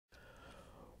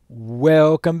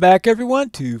Welcome back everyone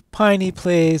to Piney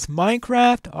Plays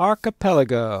Minecraft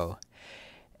Archipelago.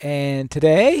 And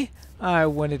today I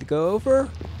wanted to go over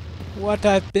what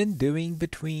I've been doing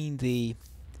between the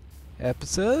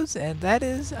episodes, and that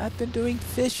is I've been doing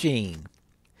fishing.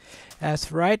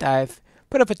 That's right, I've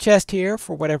put up a chest here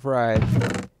for whatever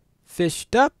I've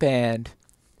fished up, and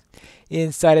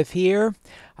inside of here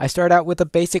I start out with a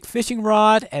basic fishing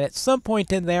rod, and at some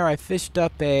point in there I fished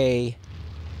up a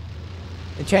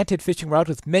enchanted fishing rod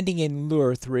with mending in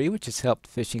lure 3, which has helped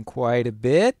fishing quite a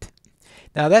bit.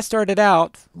 Now that started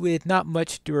out with not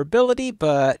much durability,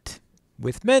 but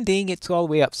with mending it's all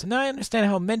the way up. So now I understand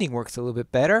how mending works a little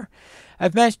bit better.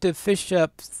 I've managed to fish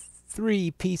up 3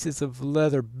 pieces of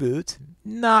leather boots.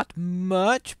 Not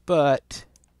much, but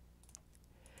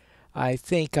I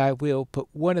think I will put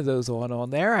one of those on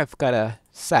there. I've got a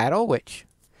saddle, which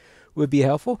would be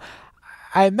helpful.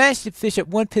 I managed to fish up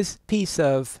one piece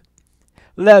of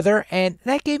leather, and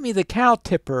that gave me the cow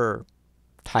tipper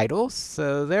title,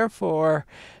 so therefore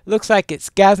looks like it's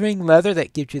gathering leather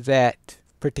that gives you that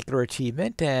particular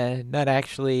achievement and not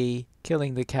actually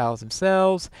killing the cows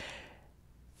themselves.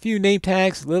 Few name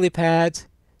tags, lily pads,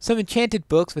 some enchanted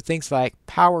books with things like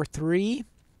power 3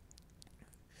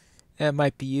 that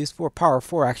might be used for. Power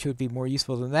 4 actually would be more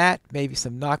useful than that. Maybe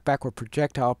some knockback or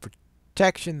projectile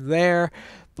protection there.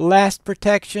 Blast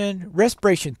protection,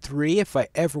 respiration 3 if I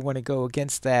ever want to go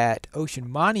against that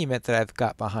ocean monument that I've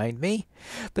got behind me.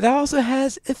 But that also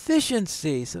has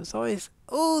efficiency, so it's always,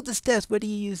 oh, the steps, what do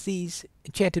you use these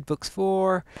enchanted books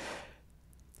for?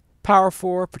 Power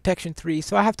 4, protection 3,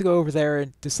 so I have to go over there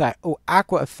and decide, oh,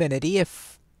 aqua affinity,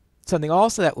 if something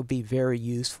also that would be very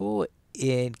useful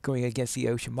in going against the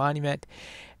ocean monument.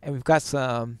 And we've got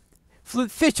some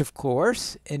flute fish, of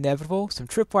course, inevitable, some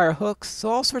tripwire hooks, so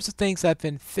all sorts of things I've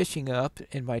been fishing up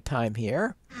in my time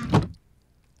here.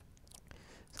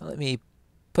 So let me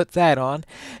put that on.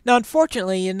 Now,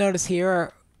 unfortunately, you notice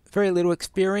here, very little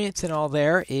experience and all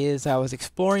there is I was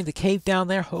exploring the cave down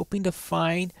there, hoping to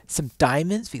find some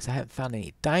diamonds, because I haven't found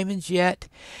any diamonds yet.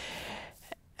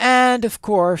 And, of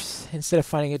course, instead of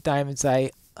finding diamonds,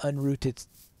 I unrooted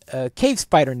a cave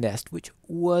spider nest, which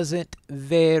wasn't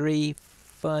very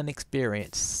fun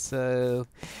experience. So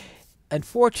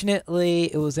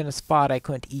unfortunately it was in a spot I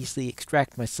couldn't easily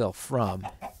extract myself from.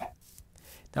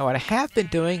 Now what I have been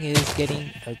doing is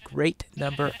getting a great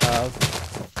number of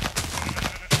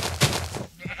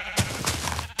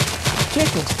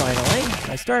chickens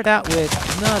finally. I started out with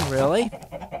none really,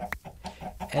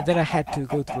 and then I had to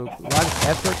go through a lot of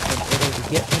effort in order to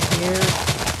get them here.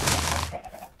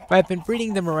 But I've been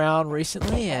breeding them around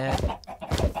recently, and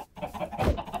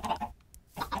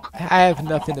I have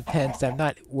enough in the pens that I'm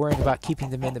not worrying about keeping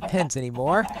them in the pens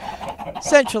anymore.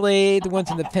 Essentially, the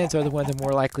ones in the pens are the ones I'm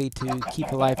more likely to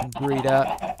keep alive and breed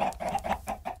up.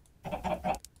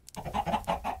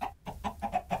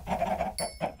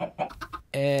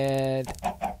 And,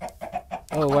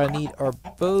 oh, what I need are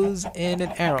bows and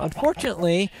an arrow.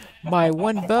 Unfortunately, my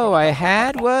one bow I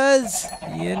had was,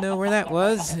 you know where that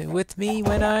was, with me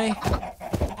when I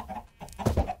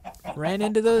ran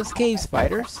into those cave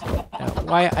spiders. Now,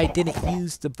 why I didn't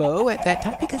use the bow at that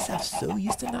time, because I'm so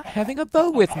used to not having a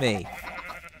bow with me.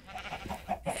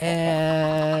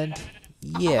 And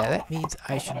yeah, that means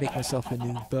I should make myself a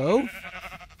new bow.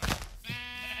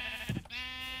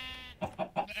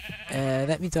 And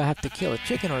that means I'll have to kill a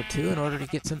chicken or two in order to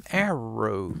get some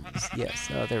arrows. Yes,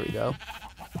 oh, there we go.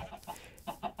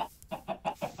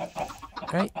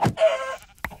 Alright.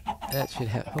 That should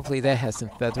have, hopefully that has some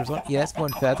feathers on it. Yeah, that's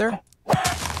one feather.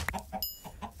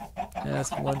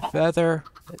 That's one feather.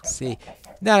 Let's see.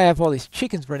 Now I have all these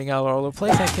chickens running out all over the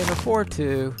place, I can afford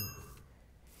to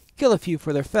kill a few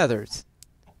for their feathers.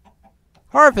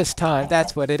 Harvest time,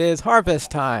 that's what it is.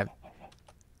 Harvest time.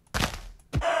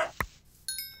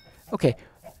 Okay,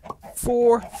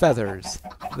 4 feathers.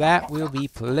 That will be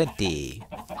plenty.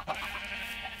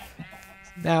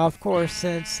 Now, of course,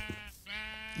 since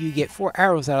you get 4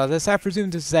 arrows out of this, I presume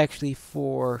this is actually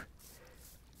for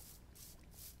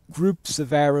groups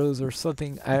of arrows or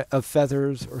something, of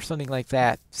feathers or something like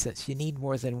that, since you need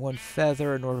more than 1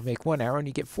 feather in order to make 1 arrow, and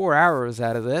you get 4 arrows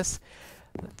out of this.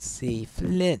 Let's see,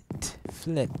 flint.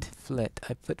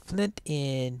 I put flint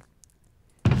in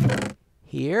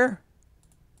here.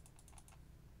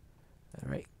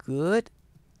 Alright, good.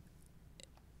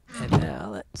 And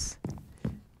now let's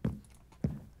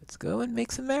go and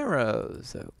make some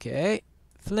arrows. Okay,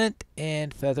 flint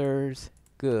and feathers.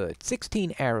 Good.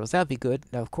 16 arrows. That'll be good.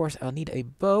 Now, of course, I'll need a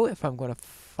bow if I'm going to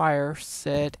fire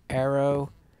said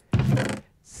arrow. Let's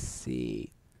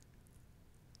see.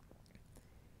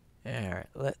 Alright,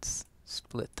 let's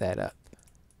split that up.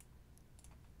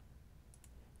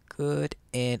 good.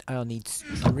 And I'll need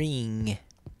string.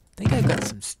 I think I've got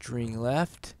some string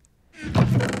left.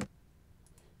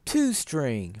 2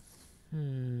 string.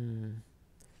 And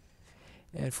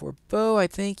for bow, I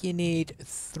think you need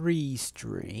 3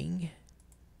 string.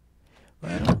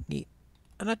 Well, I don't need...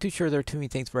 I'm not too sure there are too many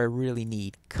things where I really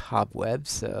need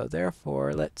cobwebs, so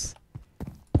therefore let's...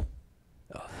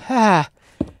 Oh, ha!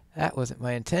 That wasn't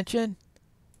my intention.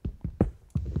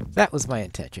 That was my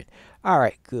intention.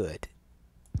 Alright, good.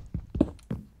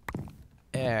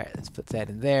 Alright, let's put that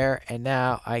in there, and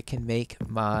now I can make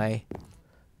my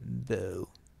bow.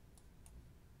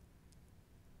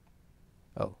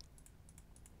 Oh.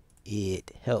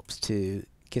 It helps to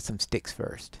get some sticks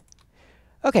first.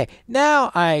 Okay,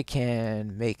 now I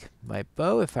can make my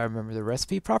bow if I remember the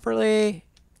recipe properly.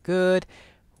 Good.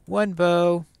 1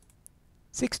 bow,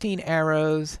 16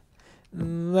 arrows.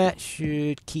 That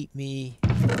should keep me...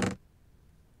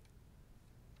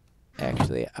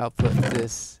 Actually, I'll put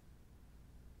this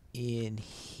in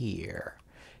here.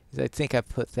 Because I think I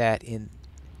put that in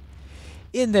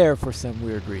there for some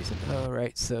weird reason.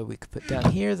 Alright, so we could put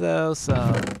down here, though,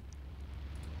 some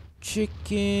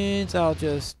chickens. I'll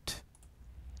just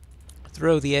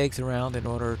throw the eggs around in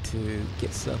order to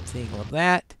get something on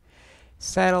that.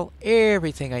 Saddle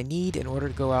everything I need in order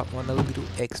to go out on a little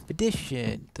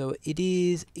expedition. Though it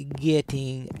is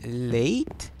getting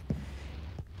late.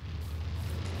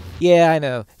 Yeah, I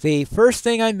know. The first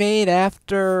thing I made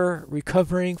after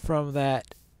recovering from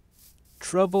that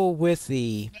trouble with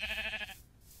the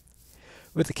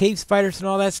cave spiders and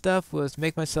all that stuff was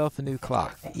make myself a new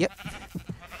clock. Yep.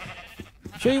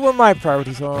 Show you what my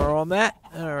priorities are on that.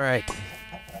 Alright.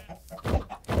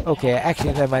 Okay,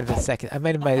 actually that might have been second. I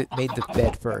might have made the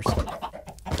bed first.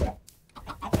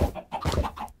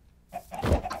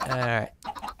 Alright.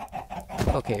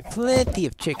 Okay, plenty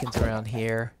of chickens around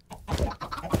here.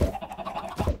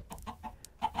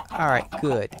 Alright,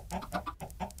 good.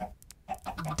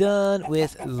 Done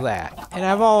with that. And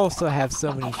I've also have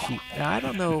so many sheep. Now, I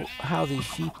don't know how these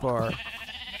sheep are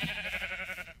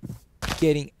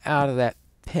getting out of that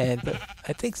pen, but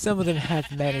I think some of them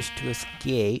have managed to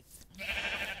escape.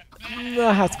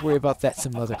 I'll have to worry about that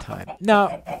some other time.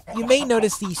 Now, you may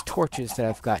notice these torches that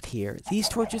I've got here. These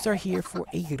torches are here for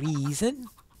a reason.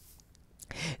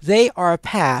 They are a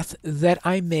path that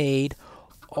I made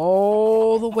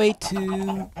all the way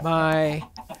to my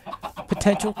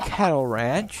potential cattle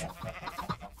ranch.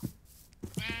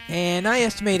 And I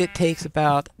estimate it takes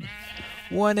about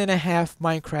 1.5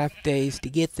 Minecraft days to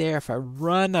get there. If I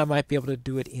run, I might be able to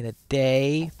do it in a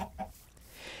day.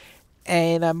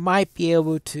 And I might be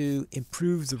able to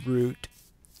improve the route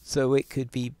so it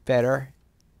could be better.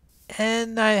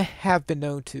 And I have been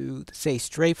known to say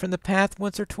stray from the path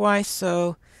once or twice,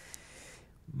 so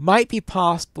might be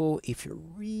possible if you're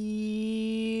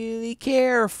really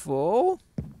careful.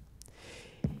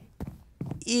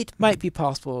 It might be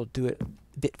possible to do it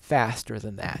a bit faster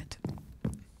than that.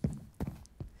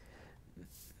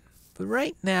 But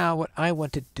right now what I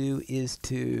want to do is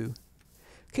to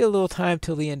kill a little time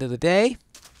till the end of the day.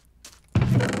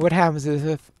 What happens is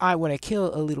if I want to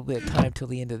kill a little bit of time till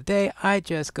the end of the day, I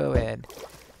just go and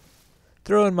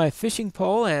throw in my fishing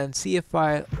pole and see if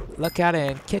I luck out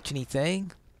and catch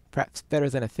anything. Perhaps better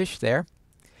than a fish there.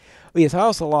 Oh yes, I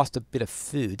also lost a bit of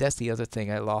food. That's the other thing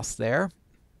I lost there.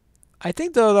 I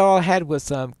think though all I had was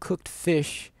some cooked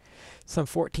fish, some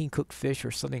 14 cooked fish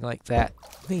or something like that.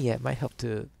 Yeah, it might help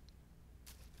to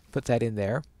put that in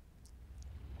there.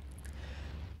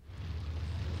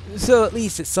 So at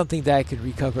least it's something that I could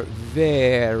recover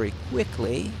very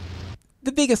quickly.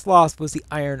 The biggest loss was the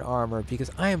iron armor because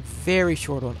I am very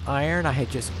short on iron. I had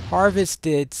just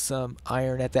harvested some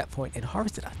iron at that point and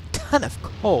harvested a ton of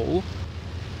coal.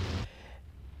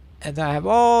 And I have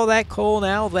all that coal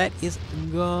now. That is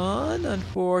gone,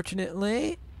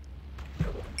 unfortunately.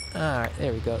 Alright,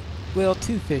 there we go. Well,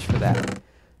 2 fish for that.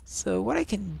 So what I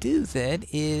can do then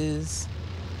is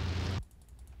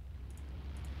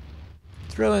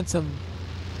throw in some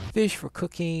fish for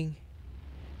cooking,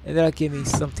 and that'll give me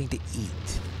something to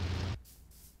eat.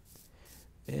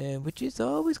 And which is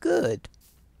always good.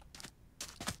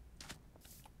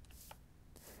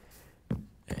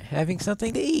 Having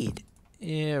something to eat.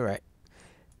 Yeah, right.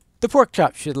 The pork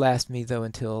chop should last me, though,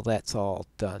 until that's all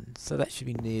done. So that should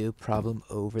be no problem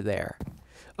over there.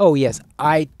 Oh, yes.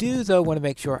 I do, though, want to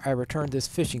make sure I return this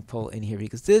fishing pole in here,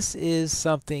 because this is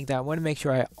something that I want to make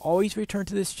sure I always return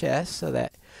to this chest, so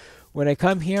that when I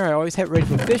come here, I always have it ready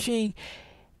for fishing.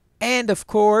 And, of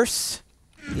course,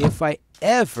 if I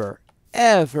ever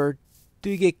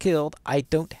do get killed, I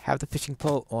don't have the fishing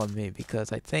pole on me,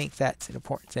 because I think that's an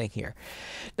important thing here.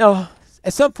 Now,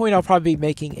 At some point, I'll probably be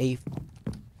making a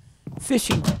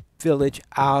fishing village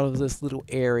out of this little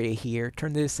area here.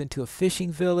 Turn this into a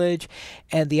fishing village,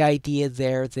 and the idea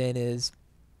there then is,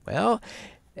 well,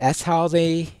 that's how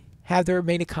they have their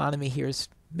main economy here, is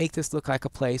make this look like a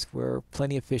place where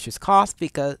plenty of fish is caught,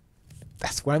 because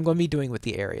that's what I'm going to be doing with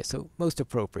the area. So most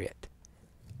appropriate.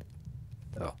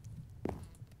 Oh.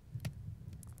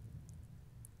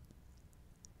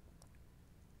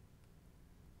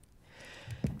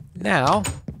 Now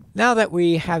that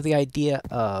we have the idea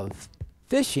of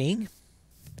fishing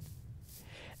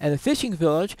and the fishing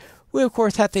village, we of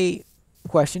course have the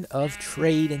question of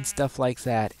trade and stuff like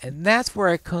that. And that's where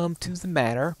I come to the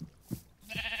matter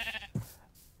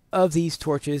of these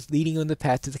torches leading on the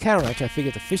path to the cattle ranch. I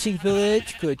figured the fishing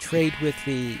village could trade with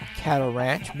the cattle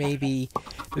ranch. Maybe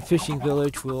the fishing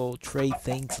village will trade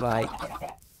things like,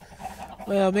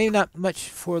 well, maybe not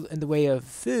much in the way of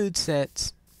food,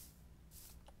 since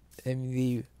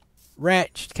the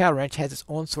cattle ranch has its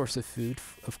own source of food,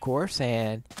 of course,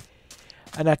 and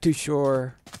I'm not too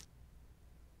sure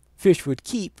fish would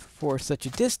keep for such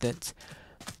a distance.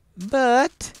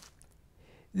 But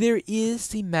there is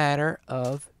the matter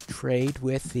of trade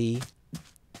with the...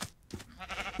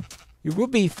 There will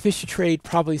be fish trade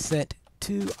probably sent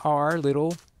to our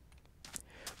little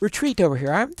retreat over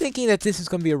here. I'm thinking that this is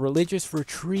going to be a religious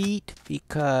retreat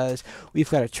because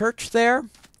we've got a church there.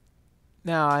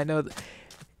 Now, I know...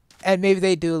 And maybe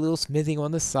they do a little smithing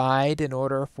on the side in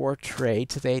order for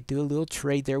trade. So they do a little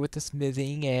trade there with the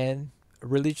smithing and a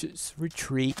religious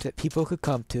retreat that people could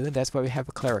come to. And that's why we have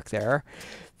a cleric there.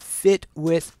 Fit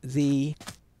with the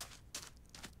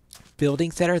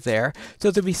buildings that are there.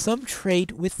 So there'll be some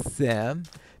trade with them.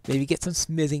 Maybe get some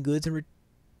smithing goods in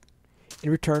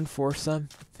return for some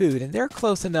food. And they're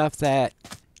close enough that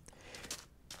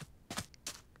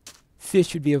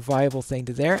fish would be a viable thing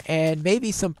to there. And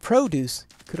maybe some produce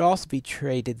could also be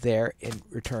traded there in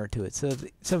return to it. So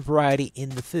some variety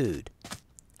in the food.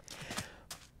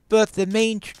 But the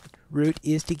main route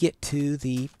is to get to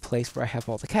the place where I have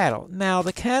all the cattle. Now,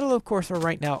 the cattle, of course, are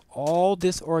right now all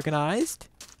disorganized.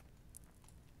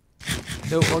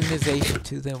 No organization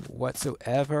to them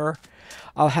whatsoever.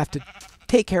 I'll have to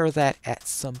take care of that at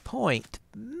some point.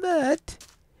 But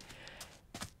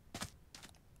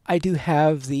I do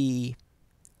have the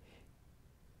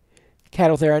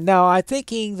cattle there. Now, I'm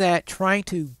thinking that trying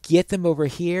to get them over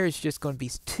here is just going to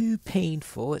be too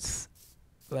painful. It's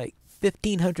like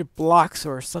 1,500 blocks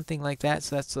or something like that,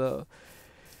 so that's a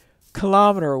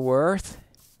kilometer worth.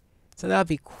 So that'll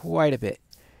be quite a bit.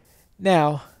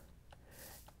 Now,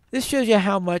 this shows you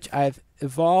how much I've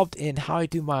evolved in how I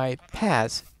do my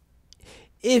paths.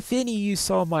 If any of you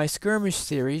saw my skirmish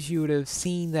series, you would have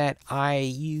seen that I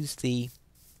used the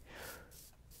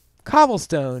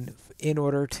cobblestone in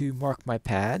order to mark my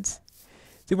paths.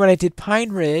 Then when I did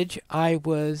Pine Ridge, I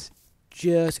was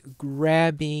just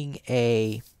grabbing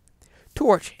a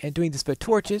torch and doing this by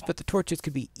torches, but the torches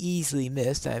could be easily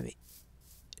missed. I mean,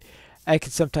 I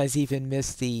could sometimes even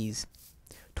miss these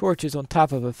torches on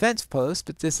top of a fence post,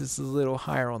 but this is a little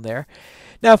higher on there.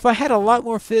 Now, if I had a lot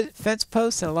more fence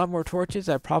posts and a lot more torches,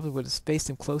 I probably would have spaced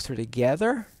them closer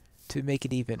together to make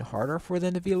it even harder for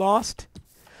them to be lost.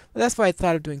 But that's what I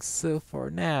thought of doing so far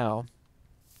now.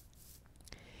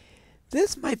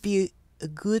 This might be a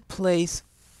good place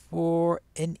for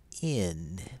an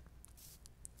inn.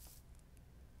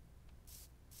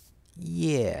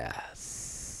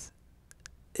 Yes.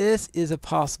 This is a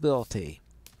possibility.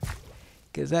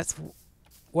 Because that's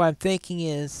what I'm thinking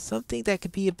is something that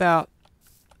could be about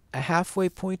a halfway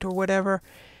point or whatever.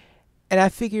 And I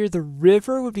figure the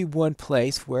river would be one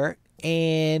place where,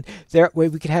 and that way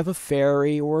we could have a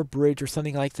ferry or a bridge or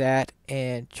something like that,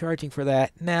 and charging for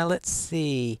that. Now let's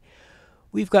see.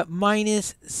 We've got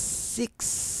minus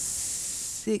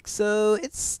 660.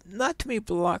 It's not too many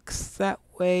blocks that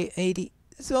way. 80.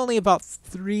 It's only about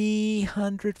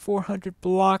 300, 400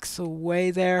 blocks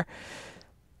away there.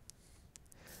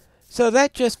 So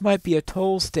that just might be a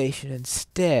toll station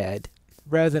instead,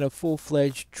 rather than a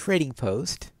full-fledged trading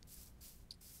post.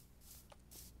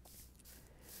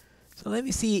 So let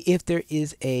me see if there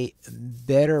is a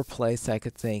better place I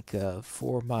could think of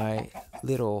for my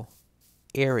little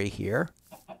area here.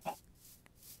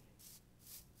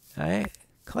 Alright,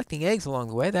 collecting eggs along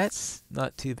the way, that's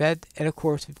not too bad. And of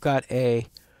course we've got a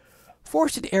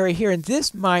forested area here, and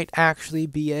this might actually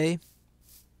be a...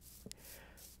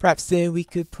 Perhaps then we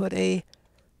could put a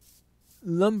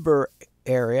lumber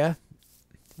area.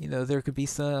 You know, there could be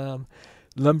some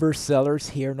lumber sellers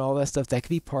here and all that stuff. That could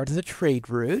be part of the trade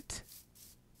route.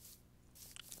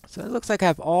 So it looks like I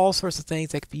have all sorts of things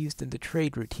that could be used in the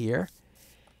trade route here.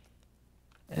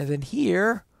 And then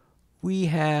here we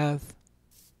have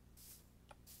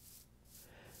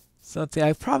something.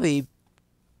 I probably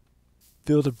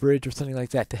build a bridge or something like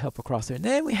that to help across there. And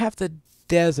then we have the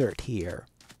desert here.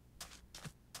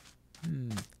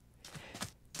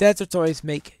 Deserts always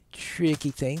make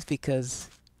tricky things because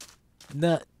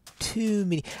not too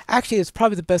many. Actually, it's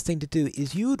probably the best thing to do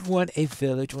is you would want a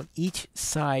village on each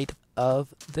side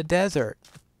of the desert.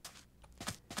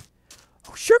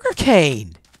 Oh,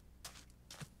 sugarcane!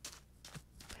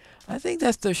 I think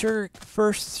that's the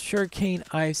first sugarcane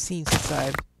I've seen since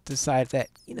I've decided that,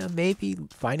 you know, maybe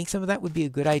finding some of that would be a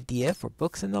good idea for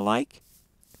books and the like.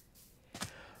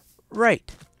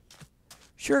 Right.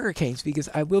 Sugar canes, because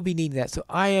I will be needing that. So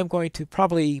I am going to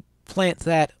probably plant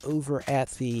that over at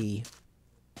the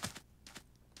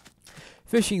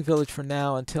fishing village for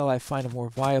now until I find a more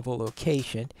viable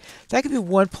location. So that could be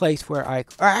one place where or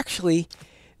actually,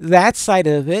 that side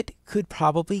of it could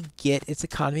probably get its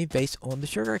economy based on the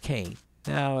sugar cane.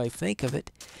 Now I think of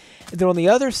it. And then on the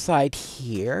other side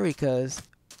here, because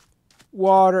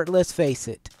water, let's face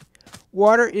it,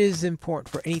 water is important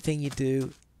for anything you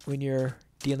do when you're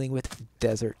dealing with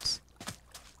deserts.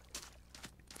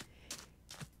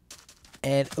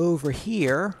 And over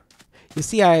here, you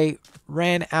see I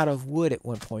ran out of wood at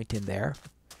one point in there.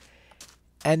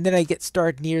 And then I get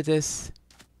started near this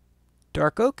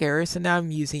dark oak area, so now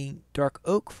I'm using dark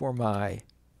oak for my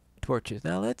torches.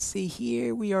 Now let's see,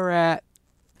 here we are at...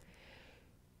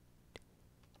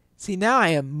 See, now I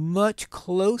am much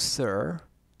closer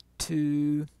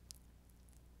to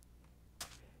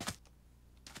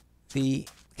the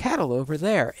cattle over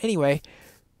there. Anyway,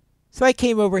 so I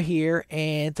came over here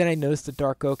and then I noticed the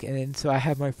dark oak, and then so I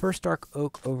have my first dark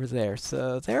oak over there.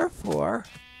 So therefore,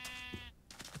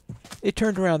 it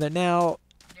turned around there. Now,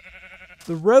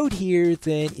 the road here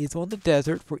then is on the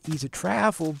desert for ease of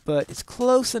travel, but it's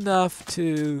close enough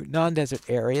to non-desert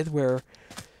areas where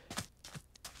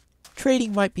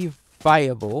trading might be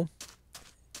viable.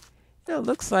 You know, it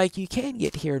looks like you can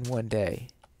get here in one day.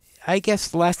 I guess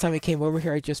the last time I came over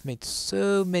here, I just made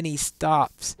so many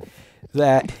stops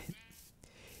that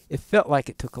it felt like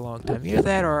it took a long time. Either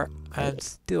that or I'm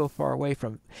still far away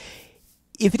from...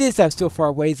 If it is I'm still far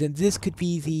away, then this could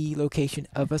be the location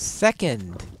of a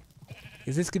second.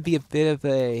 Because this could be a bit of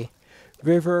a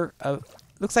river.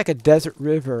 Looks like a desert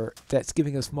river that's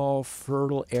giving a small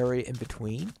fertile area in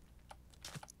between.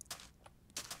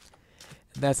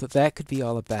 And that's what that could be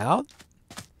all about.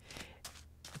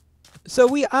 So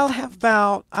I'll have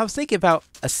about, I was thinking about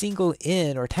a single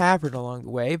inn or tavern along the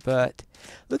way, but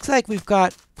looks like we've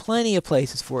got plenty of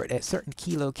places for it at certain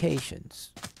key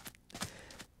locations.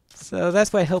 So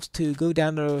that's why it helps to go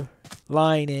down the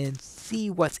line and see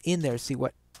what's in there, see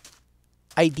what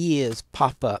ideas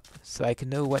pop up, so I can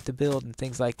know what to build and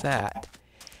things like that.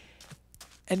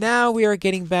 And now we are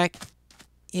getting back,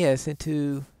 yes,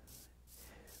 into,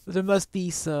 well, there must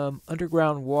be some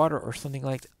underground water or something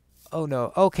like that. Oh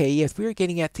no, okay, yes, we are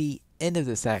getting at the end of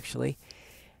this actually.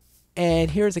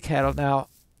 And here's the cattle. Now,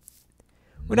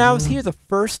 when I was here the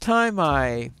first time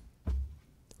I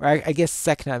guess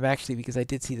second time actually, because I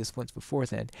did see this once before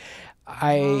then.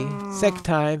 Second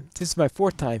time, this is my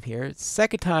fourth time here.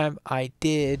 Second time I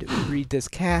did breed this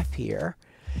calf here.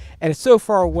 And it's so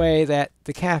far away that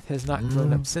the calf has not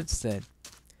grown up since then.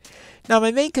 Now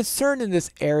my main concern in this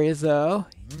area though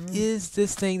is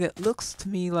this thing that looks to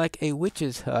me like a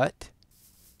witch's hut.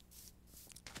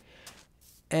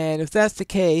 And if that's the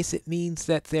case, it means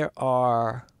that there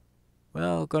are,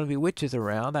 well, going to be witches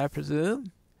around, I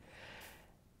presume.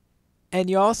 And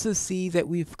you also see that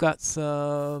we've got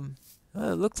some,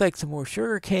 it looks like some more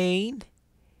sugar cane.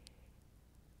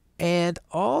 And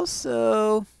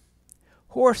also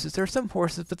horses. There are some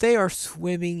horses, but they are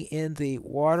swimming in the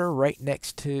water right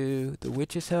next to the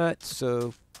witch's hut.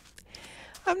 So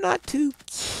I'm not too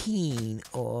keen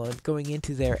on going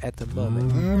into there at the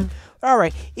moment. All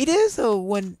right, it is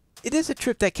a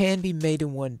trip that can be made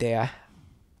in one day.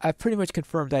 I pretty much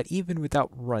confirmed that even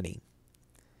without running.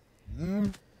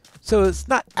 So it's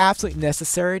not absolutely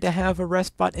necessary to have a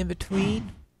rest spot in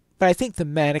between, but I think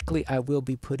thematically I will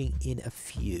be putting in a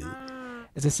few.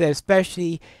 As I said,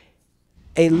 especially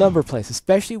a lumber place,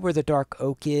 especially where the dark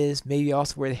oak is, maybe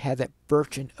also where they had that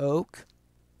birch and oak.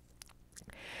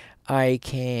 I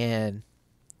can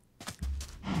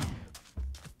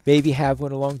maybe have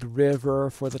one along the river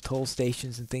for the toll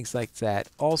stations and things like that.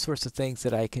 All sorts of things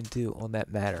that I can do on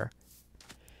that matter.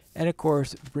 And of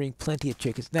course, bring plenty of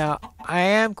chickens. Now, I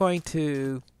am going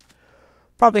to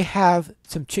probably have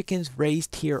some chickens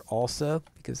raised here also,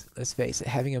 because let's face it,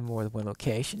 having them more than one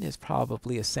location is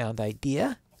probably a sound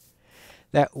idea.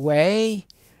 That way,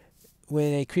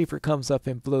 when a creeper comes up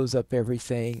and blows up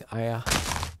everything,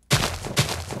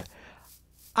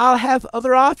 I'll have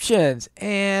other options.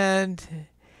 And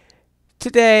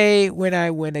today, when I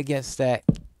went against that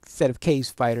set of cave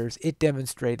spiders, it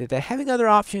demonstrated that having other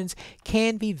options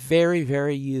can be very,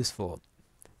 very useful.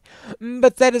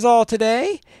 But that is all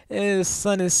today. The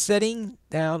sun is setting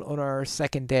down on our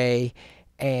second day,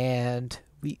 and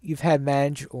you've had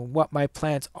manage on what my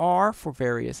plans are for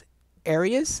various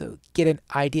areas, so get an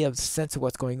idea of the sense of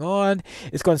what's going on.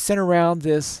 It's going to center around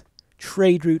this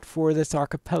trade route for this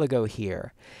archipelago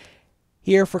here.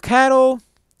 Here for cattle,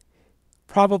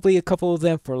 probably a couple of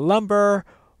them for lumber,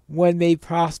 one maybe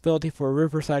possibility for a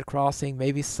riverside crossing,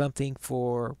 maybe something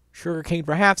for sugarcane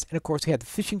perhaps, and of course we have the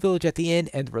fishing village at the end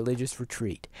and the religious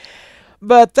retreat.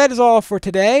 But that is all for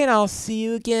today, and I'll see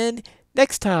you again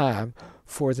next time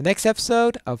for the next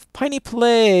episode of Piney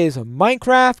Plays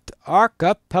Minecraft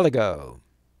Archipelago.